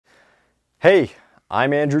Hey,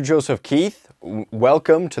 I'm Andrew Joseph Keith.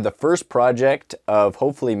 Welcome to the first project of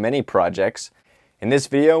hopefully many projects. In this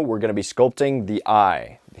video, we're going to be sculpting the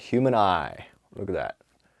eye, the human eye. Look at that.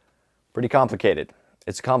 Pretty complicated.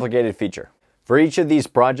 It's a complicated feature. For each of these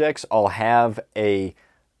projects, I'll have a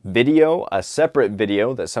video, a separate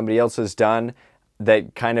video that somebody else has done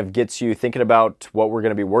that kind of gets you thinking about what we're going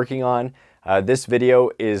to be working on. This video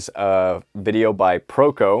is a video by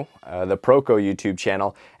Proco, the Proco YouTube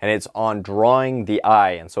channel, and it's on drawing the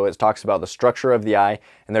eye. And so it talks about the structure of the eye,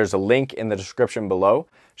 and there's a link in the description below,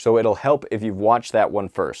 so it'll help if you've watched that one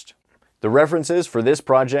first. The references for this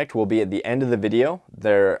project will be at the end of the video.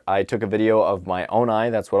 There, I took a video of my own eye.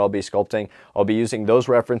 That's what I'll be sculpting. I'll be using those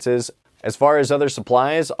references. As far as other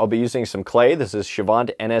supplies, I'll be using some clay. This is Chavant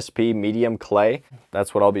NSP medium clay.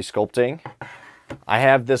 That's what I'll be sculpting. I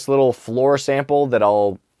have this little floor sample that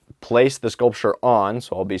I'll place the sculpture on,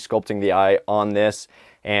 so I'll be sculpting the eye on this.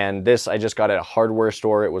 And this I just got at a hardware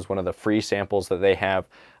store. It was one of the free samples that they have,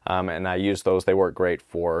 and I use those. They work great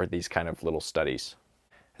for these kind of little studies.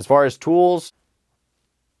 As far as tools,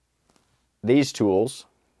 these tools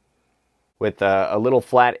with a little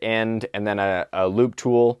flat end and then a loop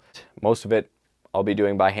tool. Most of it I'll be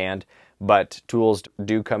doing by hand, but tools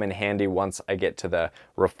do come in handy once I get to the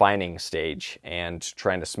refining stage, and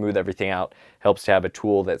trying to smooth everything out helps to have a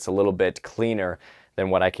tool that's a little bit cleaner than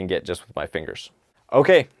what I can get just with my fingers.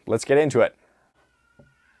 Okay, let's get into it.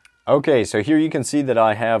 Okay, so here you can see that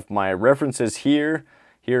I have my references here.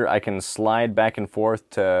 Here I can slide back and forth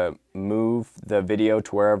to move the video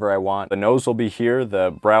to wherever I want. The nose will be here,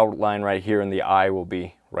 the brow line right here, and the eye will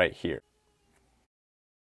be right here.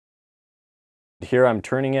 Here I'm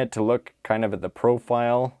turning it to look kind of at the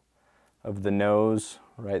profile of the nose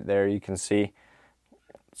right there. You can see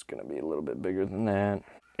it's going to be a little bit bigger than that.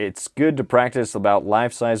 It's good to practice about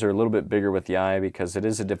life size or a little bit bigger with the eye, because it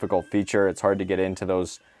is a difficult feature. It's hard to get into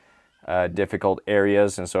those difficult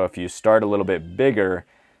areas, and so if you start a little bit bigger,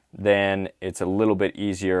 then it's a little bit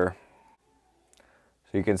easier.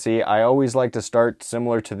 So you can see I always like to start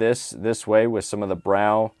similar to this way with some of the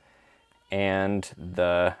brow and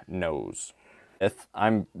the nose. If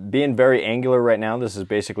I'm being very angular right now, this is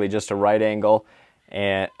basically just a right angle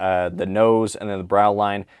and the nose and then the brow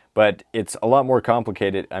line, but it's a lot more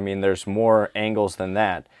complicated. I mean, there's more angles than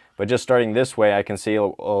that. But just starting this way, I can see,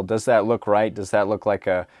 well, does that look right? Does that look like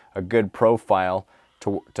a good profile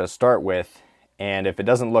to start with? And if it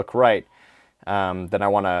doesn't look right, then I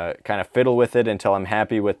want to kind of fiddle with it until I'm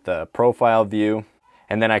happy with the profile view.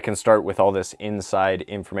 And then I can start with all this inside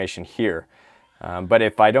information here. But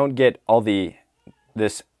if I don't get all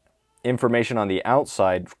this information on the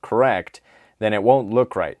outside correct, then it won't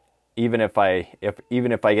look right. Even if I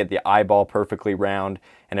get the eyeball perfectly round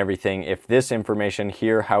and everything, if this information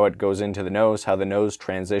here, how it goes into the nose, how the nose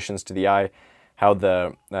transitions to the eye, how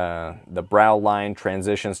the brow line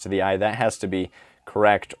transitions to the eye, that has to be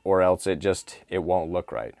correct, or else it won't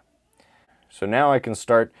look right. So now I can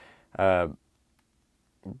start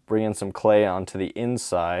bringing some clay onto the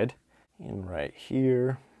inside, and right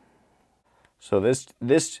here. So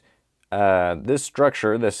this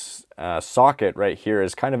structure, this socket right here,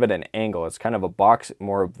 is kind of at an angle. It's kind of a box,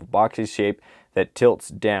 more of a boxy shape that tilts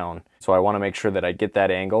down. So I want to make sure that I get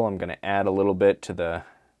that angle. I'm going to add a little bit to the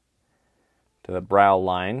brow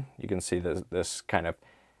line. You can see this kind of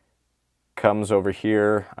comes over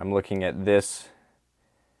here. I'm looking at this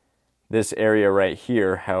area right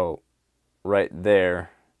here, how right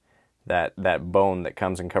there, that bone that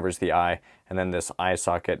comes and covers the eye, and then this eye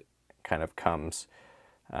socket kind of comes.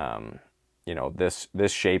 You know, this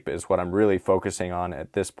shape is what I'm really focusing on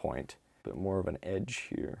at this point. A bit more of an edge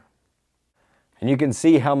here. And you can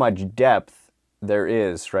see how much depth there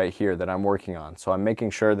is right here that I'm working on. So I'm making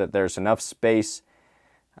sure that there's enough space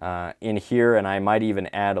in here, and I might even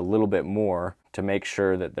add a little bit more to make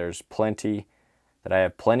sure that there's plenty, that I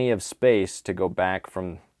have plenty of space to go back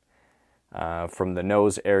from the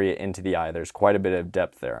nose area into the eye. There's quite a bit of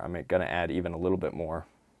depth there. I'm going to add even a little bit more.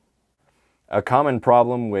 A common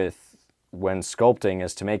problem when sculpting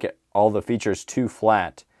is to make all the features too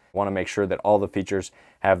flat. I want to make sure that all the features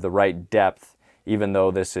have the right depth, even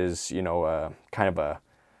though this is, you know, kind of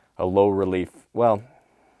a low relief. Well,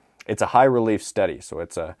 it's a high relief study, so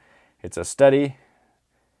it's a study,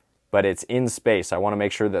 but it's in space. I want to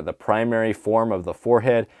make sure that the primary form of the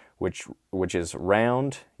forehead, which is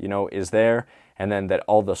round, you know, is there, and then that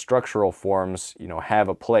all the structural forms, you know, have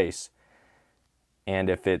a place.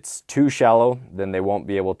 And if it's too shallow, then I won't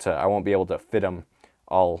be able to fit them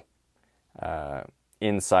all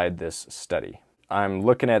inside this study. I'm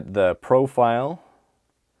looking at the profile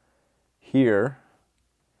here,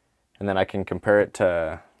 and then I can compare it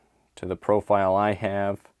to to the profile I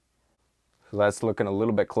have. So that's looking a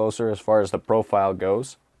little bit closer as far as the profile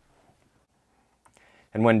goes.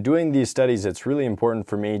 And when doing these studies, it's really important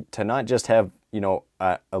for me to not just have,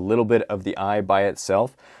 a little bit of the eye by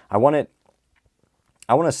itself. I want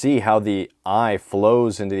to see how the eye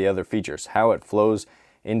flows into the other features, how it flows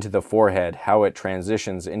into the forehead, how it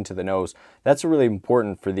transitions into the nose. That's really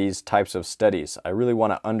important for these types of studies. I really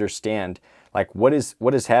want to understand like what is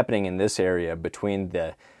happening in this area between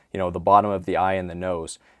the the bottom of the eye and the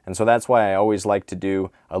nose. And so that's why I always like to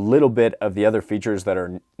do a little bit of the other features that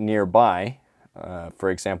are nearby, for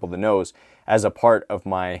example the nose, as a part of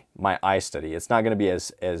my eye study. It's not going to be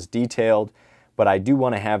as detailed, but I do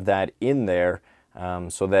want to have that in there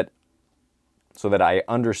so that I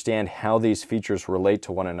understand how these features relate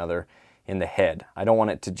to one another in the head. I don't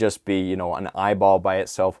want it to just be, an eyeball by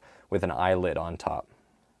itself with an eyelid on top.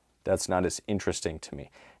 That's not as interesting to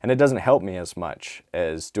me. And it doesn't help me as much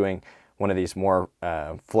as doing one of these more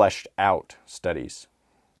fleshed out studies.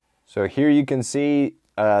 So here you can see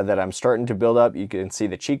that I'm starting to build up. You can see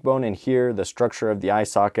the cheekbone in here, the structure of the eye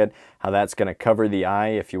socket, how that's going to cover the eye.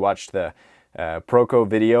 If you watch the Proco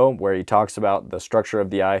video where he talks about the structure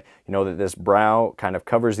of the eye, you know that this brow kind of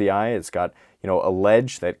covers the eye. It's got a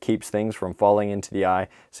ledge that keeps things from falling into the eye.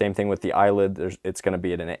 Same thing with the eyelid. It's going to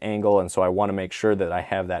be at an angle, and so I want to make sure that I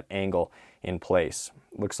have that angle in place.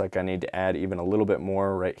 Looks like I need to add even a little bit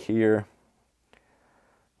more right here,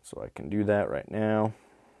 so I can do that right now.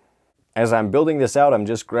 As I'm building this out, I'm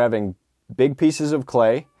just grabbing big pieces of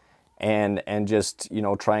clay and just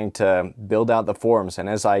trying to build out the forms. And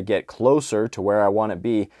as I get closer to where I want to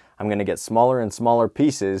be, I'm going to get smaller and smaller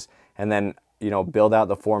pieces, and then build out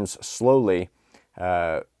the forms slowly.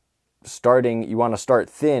 You want to start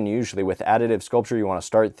thin. Usually with additive sculpture, you want to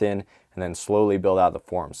start thin and then slowly build out the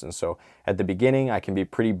forms. And so at the beginning, I can be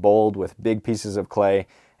pretty bold with big pieces of clay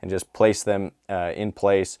and just place them in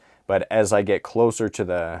place. But as I get closer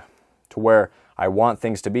to where I want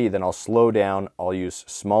things to be, then I'll slow down. I'll use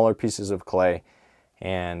smaller pieces of clay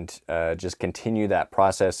and just continue that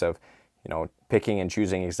process of picking and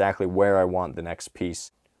choosing exactly where I want the next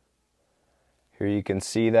piece. Here you can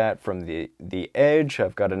see that from the edge,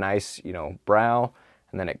 I've got a nice brow,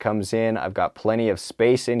 and then it comes in. I've got plenty of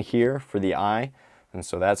space in here for the eye, and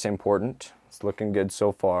so that's important. It's looking good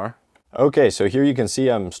so far. Okay, so here you can see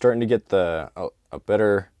I'm starting to get a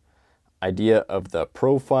better idea of the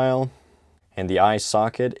profile and the eye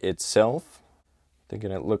socket itself.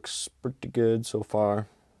 Thinking it looks pretty good so far.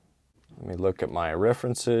 Let me look at my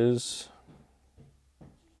references.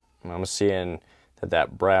 I'm seeing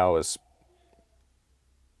that brow is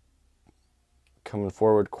coming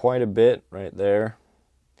forward quite a bit right there.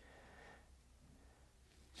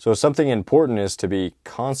 So something important is to be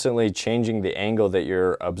constantly changing the angle that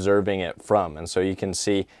you're observing it from. And so you can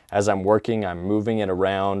see as I'm working, I'm moving it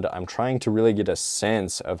around. I'm trying to really get a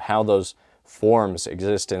sense of how those forms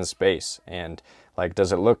exist in space. And like,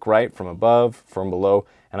 does it look right from above, from below?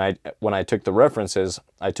 And when I took the references,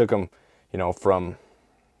 I took them,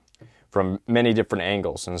 from many different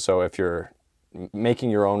angles. And so if you're making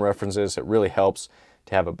your own references, it really helps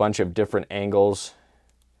to have a bunch of different angles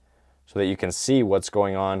so that you can see what's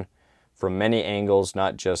going on from many angles,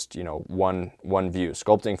 not just one view.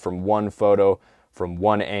 Sculpting from one photo, from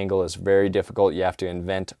one angle is very difficult. You have to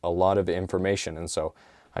invent a lot of information, and so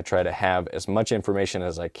I try to have as much information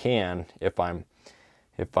as I can if I'm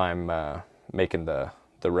making the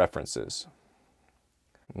references.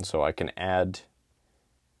 And so I can add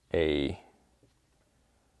a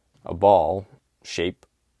ball shape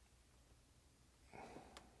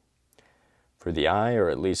for the eye, or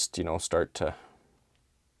at least start to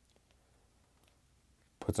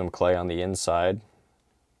put some clay on the inside.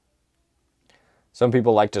 Some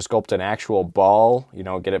people like to sculpt an actual ball,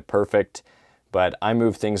 get it perfect, but I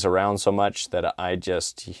move things around so much that I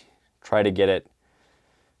just try to get it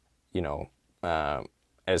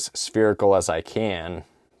as spherical as I can,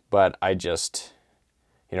 but I just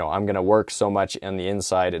I'm going to work so much on the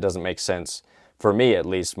inside, it doesn't make sense. For me, at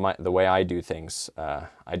least, the way I do things,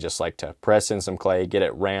 I just like to press in some clay, get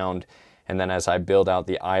it round, and then as I build out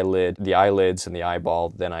the eyelids and the eyeball,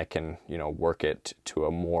 then I can, work it to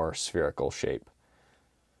a more spherical shape.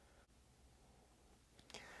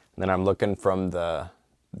 And then I'm looking from the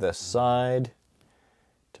side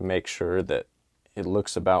to make sure that it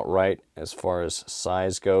looks about right as far as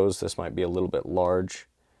size goes. This might be a little bit large,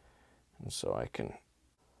 and so I can,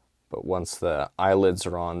 but once the eyelids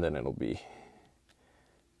are on, then it'll be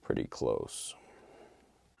pretty close.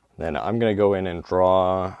 Then I'm going to go in and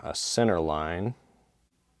draw a center line.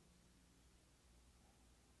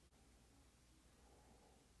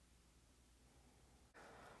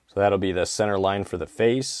 So that'll be the center line for the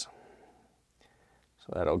face.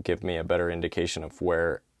 So that'll give me a better indication of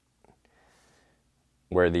where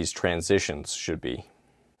these transitions should be.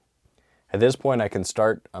 At this point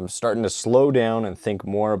I'm starting to slow down and think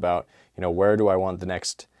more about, where do I want the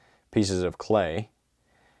next pieces of clay.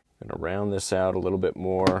 I'm going to round this out a little bit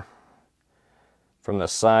more. From the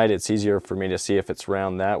side, it's easier for me to see if it's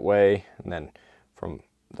round that way, and then from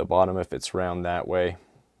the bottom if it's round that way.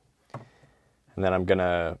 And then I'm going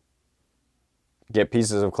to get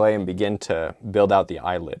pieces of clay and begin to build out the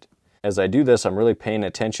eyelid. As I do this, I'm really paying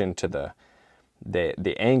attention to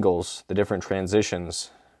the angles, the different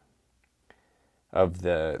transitions of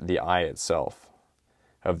the eye itself,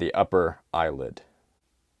 of the upper eyelid.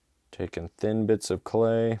 Taking thin bits of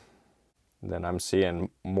clay. Then I'm seeing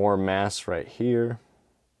more mass right here.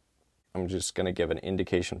 I'm just going to give an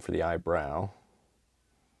indication for the eyebrow.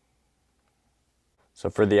 So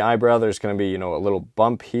for the eyebrow, there's going to be, a little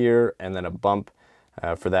bump here and then a bump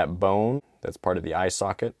for that bone. That's part of the eye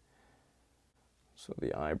socket. So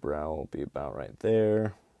the eyebrow will be about right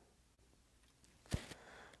there.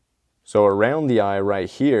 So around the eye right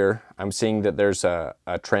here, I'm seeing that there's a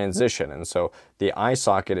transition. And so the eye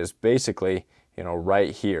socket is basically, right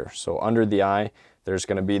here. So under the eye, there's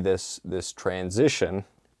going to be this transition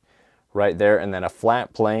right there, and then a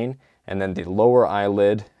flat plane, and then the lower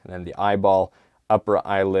eyelid, and then the eyeball, upper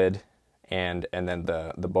eyelid, and then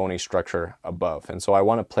the bony structure above. And so I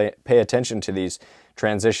want to pay attention to these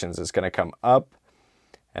transitions. It's going to come up,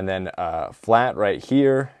 and then flat right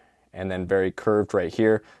here, and then very curved right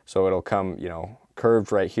here. So it'll come,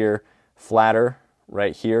 curved right here, flatter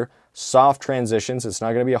right here. Soft transitions. It's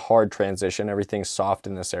not going to be a hard transition. Everything's soft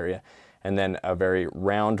in this area. And then a very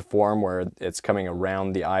round form where it's coming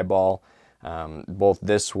around the eyeball, both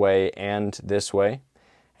this way and this way.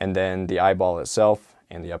 And then the eyeball itself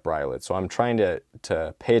and the upper eyelid. So I'm trying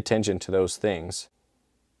to pay attention to those things.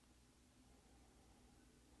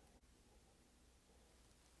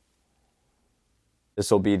 This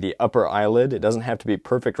will be the upper eyelid. It doesn't have to be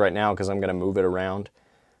perfect right now because I'm going to move it around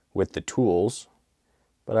with the tools.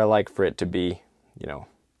 But I like for it to be,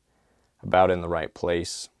 about in the right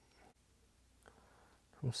place.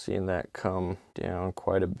 I'm seeing that come down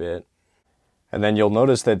quite a bit. And then you'll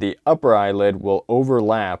notice that the upper eyelid will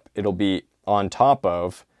overlap. It'll be on top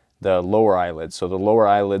of the lower eyelid. So the lower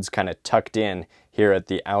eyelid's kind of tucked in here at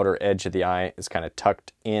the outer edge of the eye. It's kind of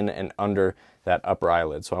tucked in and under that upper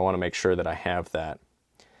eyelid. So I want to make sure that I have that,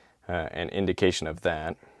 an indication of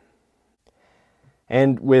that.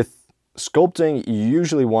 And with sculpting, you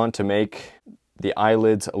usually want to make the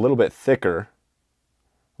eyelids a little bit thicker,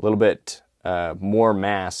 a little bit more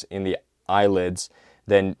mass in the eyelids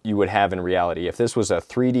than you would have in reality. If this was a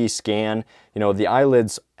 3D scan, the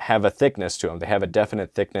eyelids have a thickness to them. They have a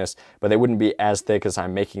definite thickness, but they wouldn't be as thick as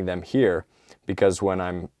I'm making them here, because when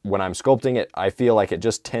I'm sculpting it, I feel like it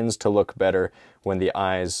just tends to look better when the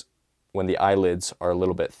eyelids are a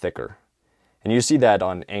little bit thicker. And you see that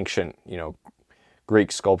on ancient,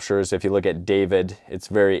 Greek sculptures. If you look at David, it's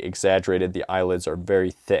very exaggerated. The eyelids are very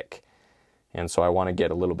thick. And so I want to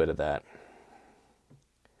get a little bit of that.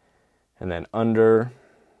 And then under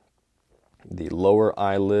the lower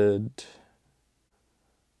eyelid,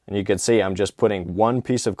 and you can see I'm just putting one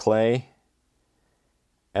piece of clay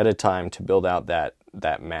at a time to build out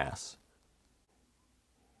that mass.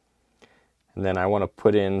 And then I want to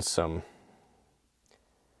put in some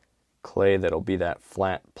clay that'll be that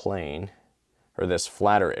flat plane, or this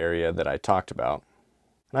flatter area that I talked about.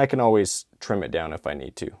 And I can always trim it down if I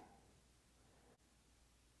need to.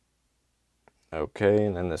 Okay,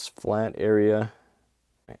 and then this flat area,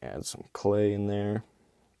 I add some clay in there.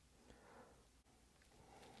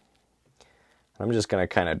 I'm just going to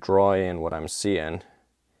kind of draw in what I'm seeing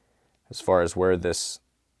as far as where this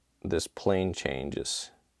plane change is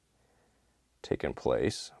taking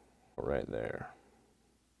place. Right there.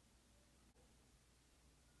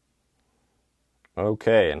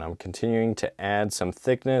 Okay, and I'm continuing to add some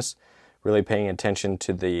thickness, really paying attention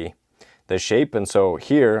to the shape. And so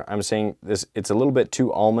here I'm saying this, it's a little bit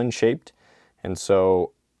too almond shaped, and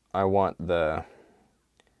so I want the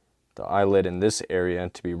eyelid in this area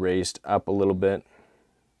to be raised up a little bit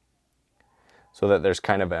so that there's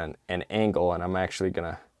kind of an angle, and I'm actually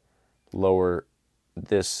going to lower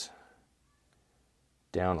this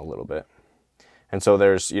down a little bit. And so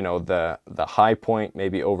there's, the high point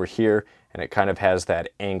maybe over here, and it kind of has that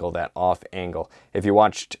angle, that off angle. If you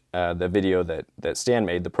watched the video that Stan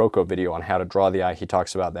made, the Proco video on how to draw the eye, he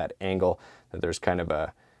talks about that angle, that there's kind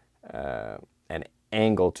of an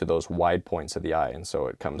angle to those wide points of the eye. And so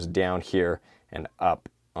it comes down here and up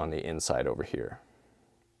on the inside over here.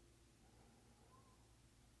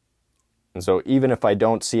 And so even if I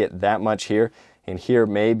don't see it that much here, and here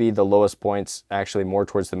maybe the lowest point's actually more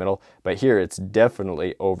towards the middle, but here it's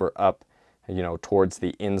definitely over up, you know, towards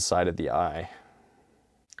the inside of the eye.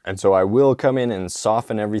 And so I will come in and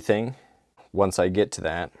soften everything once I get to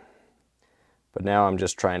that. But now I'm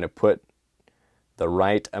just trying to put the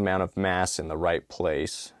right amount of mass in the right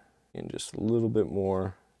place, and just a little bit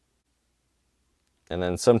more. And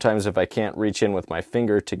then sometimes if I can't reach in with my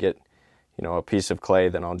finger to get, you know, a piece of clay,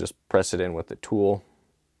 then I'll just press it in with the tool.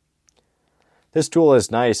 This tool is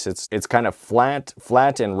nice. It's kind of flat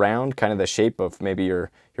and round, kind of the shape of maybe your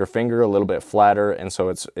finger, a little bit flatter, and so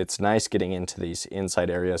it's nice getting into these inside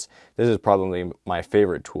areas. This is probably my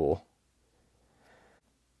favorite tool.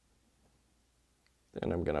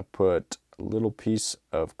 Then I'm going to put a little piece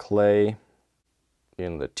of clay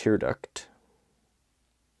in the tear duct.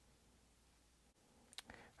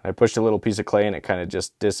 I pushed a little piece of clay and it kind of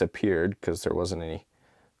just disappeared because there wasn't any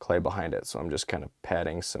clay behind it. So I'm just kind of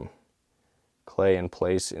patting some clay in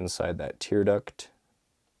place inside that tear duct.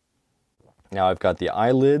 Now I've got the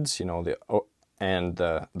eyelids, you know,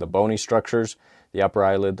 the bony structures, the upper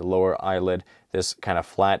eyelid, the lower eyelid, this kind of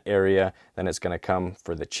flat area. Then it's going to come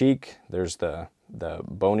for the cheek. There's the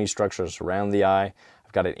bony structures around the eye.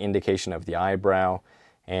 I've got an indication of the eyebrow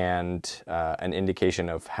and an indication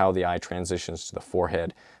of how the eye transitions to the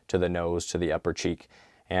forehead, to the nose, to the upper cheek.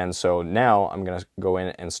 And so now I'm going to go in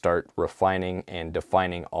and start refining and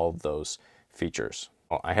defining all of those features.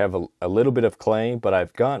 I have a little bit of clay, but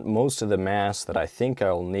I've got most of the mass that I think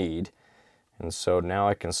I'll need. And so now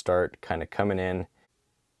I can start kind of coming in, you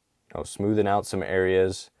know, smoothing out some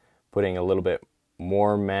areas, putting a little bit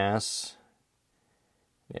more mass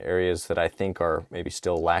in areas that I think are maybe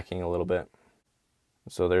still lacking a little bit.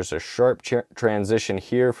 So there's a sharp transition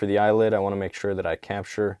here for the eyelid. I want to make sure that I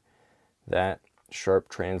capture that sharp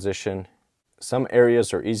transition. Some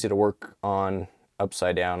areas are easy to work on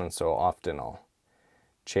upside down, and so often I'll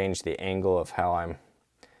change the angle of how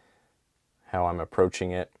I'm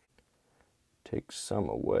approaching it. Take some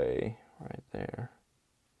away right there.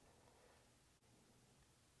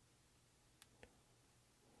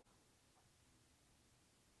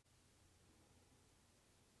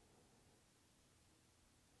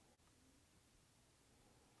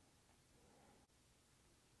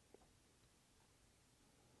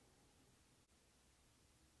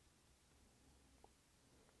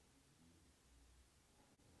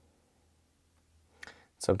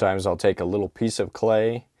 Sometimes I'll take a little piece of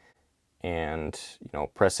clay and, you know,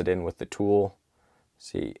 press it in with the tool.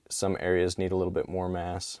 See, some areas need a little bit more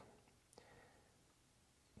mass.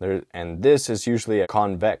 And this is usually a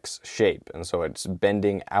convex shape, and so it's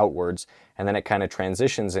bending outwards, and then it kind of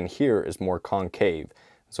transitions in here is more concave.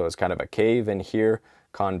 So it's kind of a cave in here,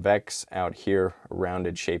 convex out here, a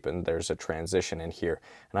rounded shape, and there's a transition in here.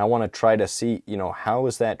 And I want to try to see, you know, how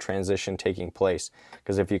is that transition taking place?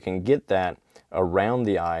 Because if you can get that around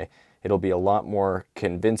the eye, it'll be a lot more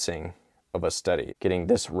convincing of a study. Getting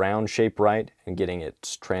this round shape right and getting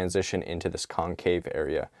its transition into this concave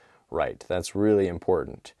area right. That's really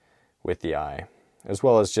important with the eye, as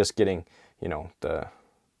well as just getting, you know,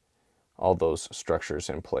 all those structures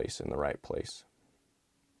in place, in the right place.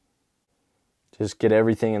 Just get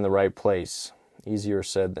everything in the right place. Easier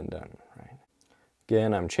said than done, right?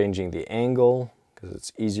 Again, I'm changing the angle because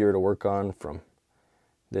it's easier to work on from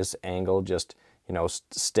this angle, just, you know,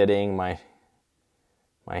 steadying my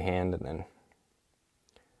hand and then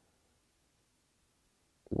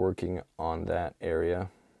working on that area.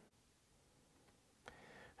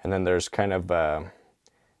 And then there's kind of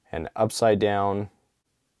an upside down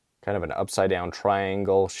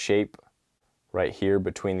triangle shape right here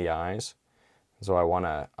between the eyes. So I want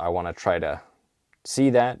to try to see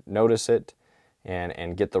that, notice it,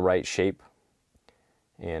 and get the right shape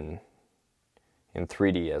in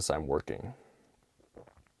 3D as I'm working.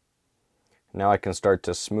 Now I can start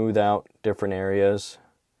to smooth out different areas.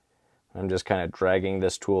 I'm just kind of dragging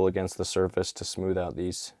this tool against the surface to smooth out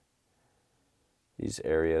these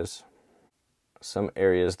areas. Some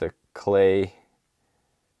areas the clay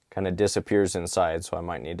kind of disappears inside, so I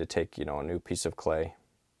might need to take, you know, a new piece of clay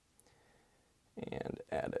and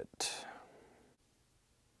add it.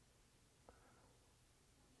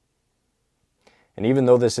 And even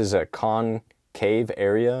though this is a concave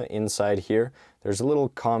area inside here, there's a little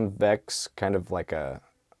convex, kind of like a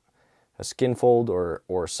skin fold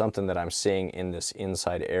or something that I'm seeing in this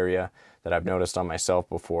inside area that I've noticed on myself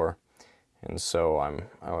before. And so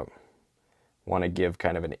I want to give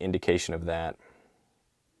kind of an indication of that.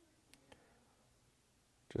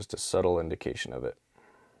 Just a subtle indication of it.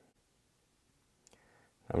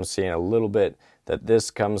 I'm seeing a little bit that this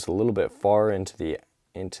comes a little bit far into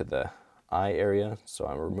the eye area. So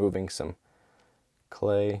I'm removing some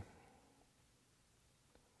clay.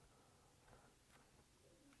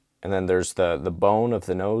 And then there's the bone of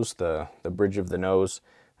the nose, the bridge of the nose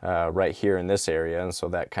right here in this area. And so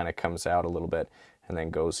that kind of comes out a little bit and then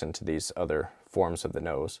goes into these other forms of the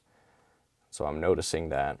nose. So I'm noticing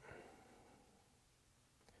that.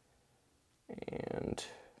 And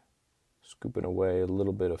scooping away a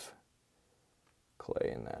little bit of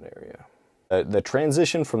clay in that area. The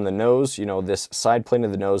transition from the nose, you know, this side plane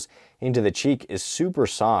of the nose into the cheek is super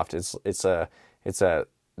soft. It's a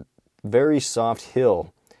very soft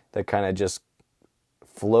hill that kind of just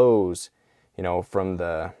flows, you know, from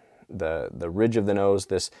the ridge of the nose.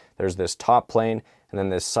 There's this top plane and then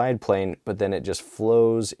this side plane, but then it just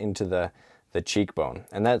flows into the cheekbone.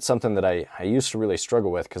 And that's something that I used to really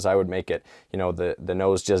struggle with, because I would make it, you know, the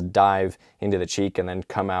nose just dive into the cheek and then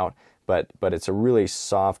come out, but it's a really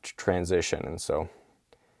soft transition. And so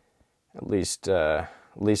at least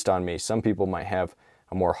on me, some people might have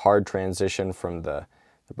a more hard transition from the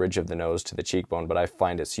bridge of the nose to the cheekbone, but I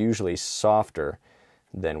find it's usually softer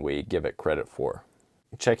than we give it credit for.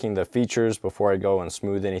 Checking the features before I go and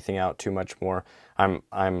smooth anything out too much more.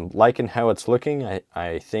 I'm liking how it's looking.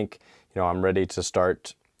 I think, you know, I'm ready to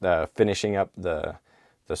start finishing up the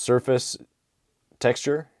surface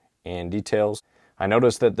texture and details. I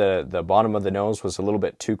noticed that the bottom of the nose was a little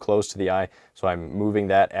bit too close to the eye, so I'm moving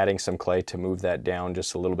that, adding some clay to move that down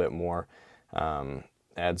just a little bit more,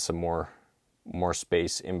 add some more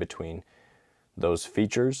space in between those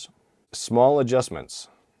features. Small adjustments.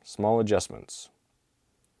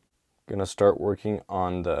 Gonna start working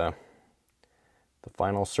on the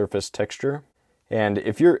final surface texture. And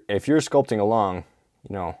if you're sculpting along,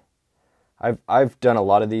 you know, I've done a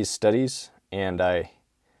lot of these studies and I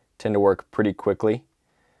tend to work pretty quickly.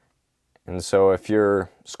 And so if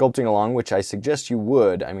you're sculpting along, which I suggest you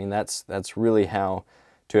would, I mean, that's really how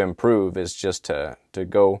to improve, is just to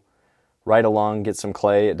go right along, get some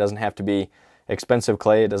clay. It doesn't have to be expensive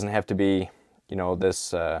clay. It doesn't have to be, you know,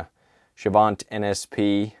 this Chavant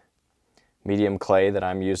NSP medium clay that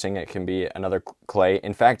I'm using. It can be another clay.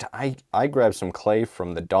 In fact, I grabbed some clay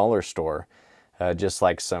from the dollar store, just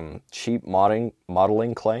like some cheap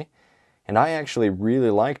modeling clay, and I actually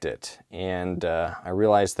really liked it. And I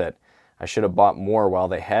realized that I should have bought more while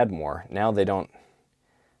they had more. Now they don't.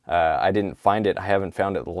 I didn't find it. I haven't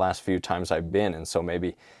found it the last few times I've been, and so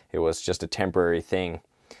maybe it was just a temporary thing.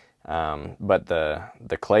 But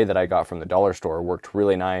the clay that I got from the dollar store worked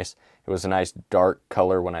really nice. It was a nice dark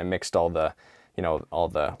color when I mixed all the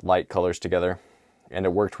light colors together, and it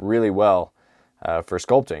worked really well for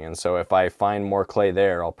sculpting. And so if I find more clay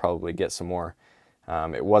there, I'll probably get some more.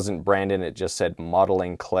 It wasn't Brandon, it just said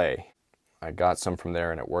modeling clay. I got some from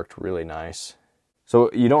there and it worked really nice. So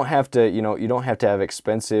you don't have to, you don't have to have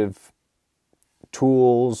expensive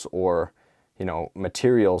tools or,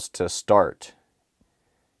 materials to start.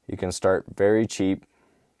 You can start very cheap.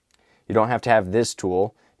 You don't have to have this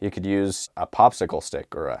tool. You could use a popsicle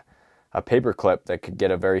stick or a paper clip that could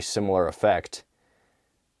get a very similar effect.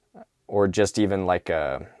 Or just even like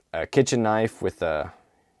a kitchen knife with a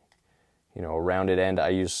rounded end. I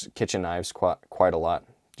use kitchen knives quite a lot,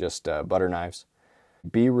 just butter knives.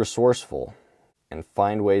 Be resourceful and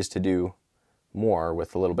find ways to do more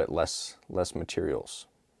with a little bit less materials.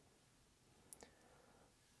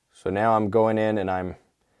 So now I'm going in and I'm,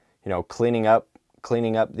 cleaning up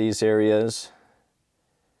these areas.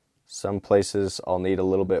 Some places I'll need a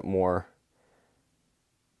little bit more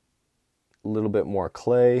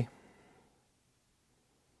clay.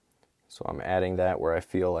 So I'm adding that where I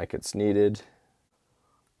feel like it's needed,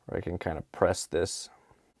 where I can kind of press this.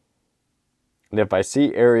 And if I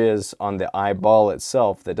see areas on the eyeball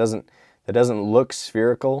itself that doesn't look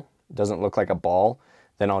spherical, doesn't look like a ball,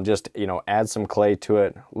 then I'll just, add some clay to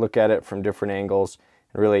it, look at it from different angles.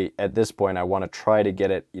 And really, at this point, I want to try to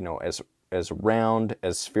get it, as round,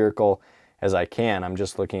 as spherical as I can. I'm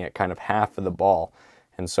just looking at kind of half of the ball.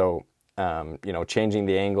 And so, changing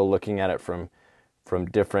the angle, looking at it from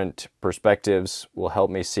different perspectives will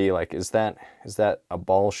help me see, like, is that a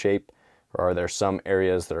ball shape, or are there some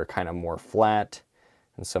areas that are kind of more flat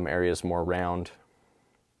and some areas more round?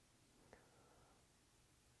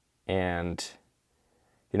 And,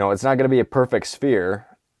 it's not going to be a perfect sphere.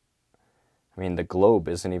 I mean, the globe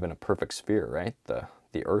isn't even a perfect sphere, right? The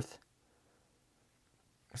Earth,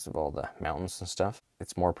 because of all the mountains and stuff.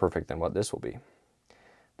 It's more perfect than what this will be.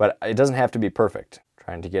 But it doesn't have to be perfect.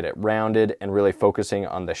 Trying to get it rounded and really focusing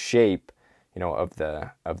on the shape, of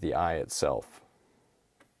the eye itself.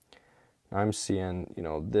 I'm seeing,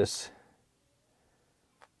 this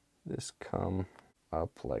come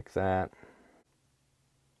up like that.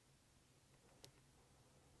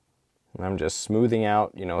 And I'm just smoothing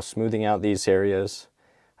out, smoothing out these areas.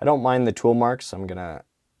 I don't mind the tool marks.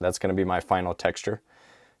 That's gonna be my final texture.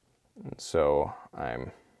 And so I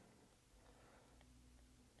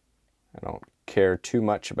don't care too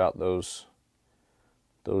much about those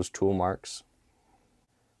tool marks.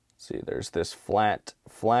 See, there's this flat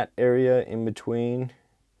area in between.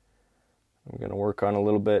 I'm going to work on a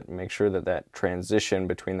little bit and make sure that that transition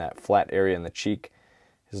between that flat area and the cheek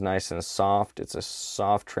is nice and soft. It's a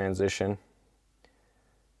soft transition.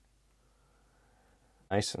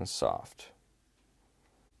 Nice and soft.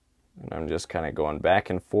 And I'm just kind of going back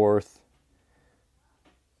and forth,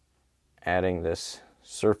 adding this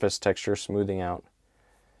surface texture, smoothing out,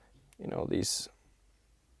 these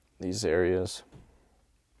areas.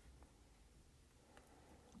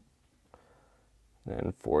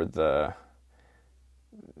 And for the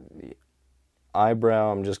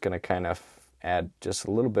eyebrow, I'm just going to kind of add just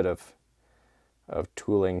a little bit of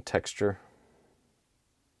tooling texture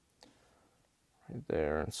right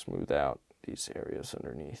there and smooth out these areas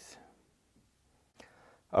underneath.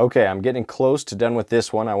 Okay, I'm getting close to done with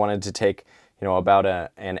this one. I wanted to take, about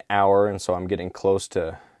an hour, and so I'm getting close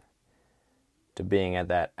to being at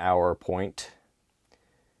that hour point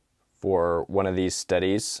for one of these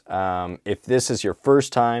studies. If this is your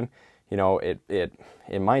first time,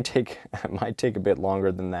 it might take a bit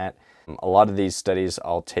longer than that. A lot of these studies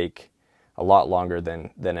I'll take a lot longer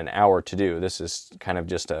than an hour to do. This is kind of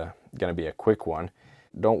just going to be a quick one.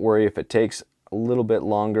 Don't worry if it takes a little bit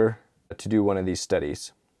longer to do one of these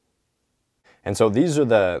studies. And so these are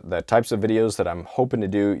the types of videos that I'm hoping to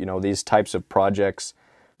do, these types of projects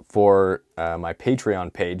for my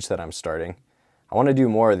Patreon page that I'm starting. I want to do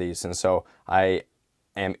more of these, and so I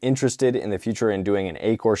am interested in the future in doing an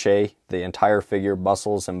écorché, the entire figure,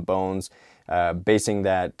 muscles and bones, basing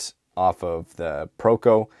that off of the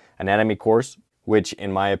Proco anatomy course, which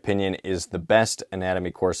in my opinion is the best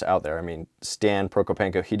anatomy course out there. I mean, Stan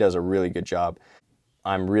Prokopenko, he does a really good job.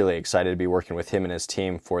 I'm really excited to be working with him and his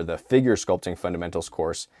team for the figure sculpting fundamentals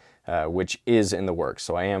course, which is in the works.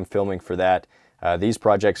 So I am filming for that. These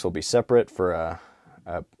projects will be separate for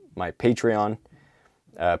my Patreon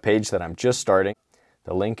page that I'm just starting.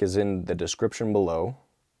 The link is in the description below,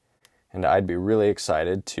 and I'd be really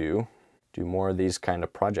excited to do more of these kind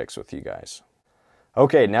of projects with you guys.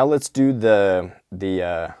 Okay, now let's do the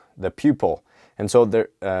pupil. And so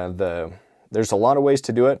there's a lot of ways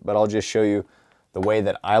to do it, but I'll just show you the way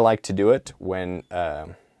that I like to do it when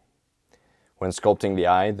sculpting the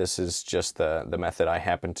eye. This is just the method I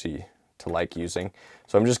happen to like using.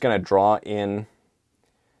 So I'm just going to draw in,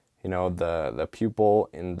 the pupil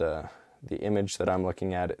in the image that I'm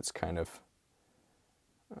looking at. It's kind of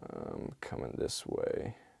coming this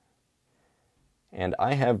way. And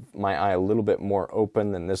I have my eye a little bit more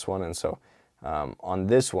open than this one, and so on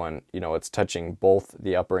this one, it's touching both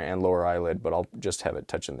the upper and lower eyelid, but I'll just have it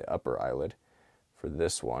touching the upper eyelid for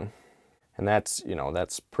this one. And that's,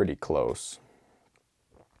 that's pretty close.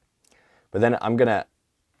 But then I'm gonna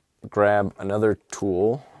grab another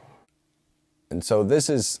tool. And so this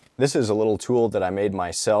is a little tool that I made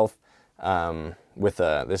myself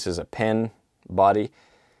this is a pen body.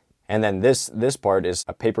 And then this part is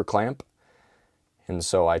a paper clamp. And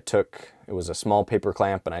so it was a small paper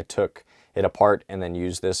clamp, and I took it apart and then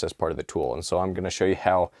used this as part of the tool. And so I'm going to show you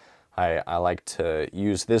how I like to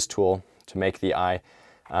use this tool to make the eye.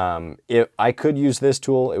 If I could use this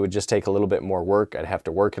tool, it would just take a little bit more work. I'd have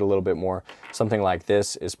to work it a little bit more. Something like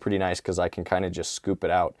this is pretty nice because I can kind of just scoop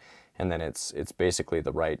it out, and then it's basically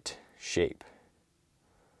the right shape.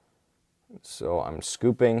 So I'm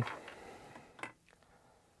scooping.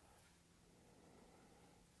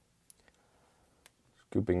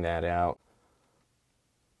 Scooping that out.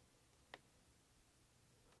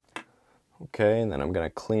 Okay, and then I'm going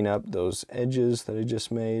to clean up those edges that I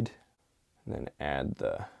just made, and then add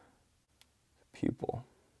the pupil.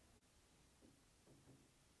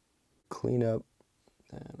 Clean up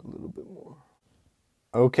that a little bit more.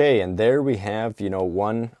 Okay, and there we have,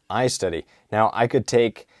 one eye study. Now, I could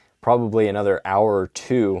take probably another hour or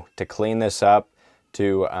two to clean this up,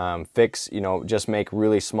 to fix, just make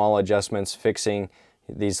really small adjustments, fixing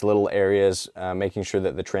these little areas, making sure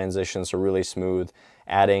that the transitions are really smooth,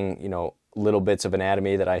 adding, little bits of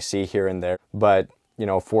anatomy that I see here and there. But,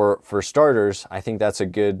 for starters, I think it's a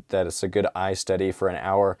good eye study for an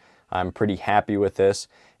hour. I'm pretty happy with this.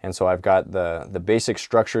 And so I've got the basic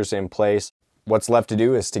structures in place. What's left to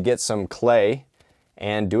do is to get some clay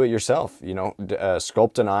and do it yourself.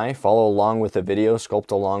 Sculpt an eye, follow along with the video,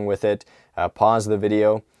 sculpt along with it, pause the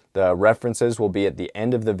video. The references will be at the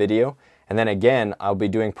end of the video. And then again, I'll be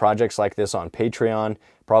doing projects like this on Patreon.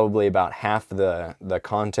 Probably about half the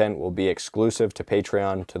content will be exclusive to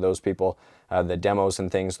Patreon, to those people, the demos and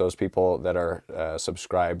things, those people that are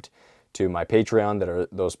subscribed to my Patreon, that are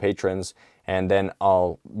those patrons. And then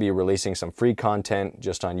I'll be releasing some free content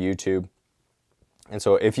just on YouTube. And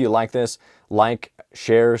so if you like this, like,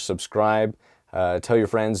 share, subscribe, tell your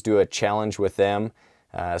friends, do a challenge with them,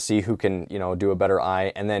 see who can, do a better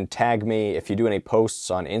eye, and then tag me. If you do any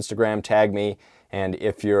posts on Instagram, tag me. And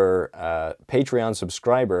if you're a Patreon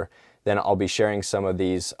subscriber, then I'll be sharing some of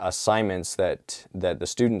these assignments that the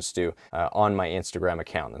students do on my Instagram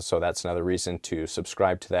account. And so that's another reason to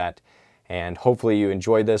subscribe to that. And hopefully you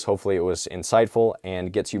enjoyed this. Hopefully it was insightful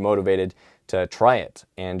and gets you motivated to try it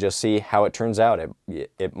and just see how it turns out.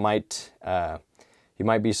 It might you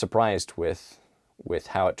might be surprised with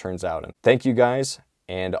how it turns out. And thank you guys,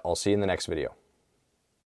 and I'll see you in the next video.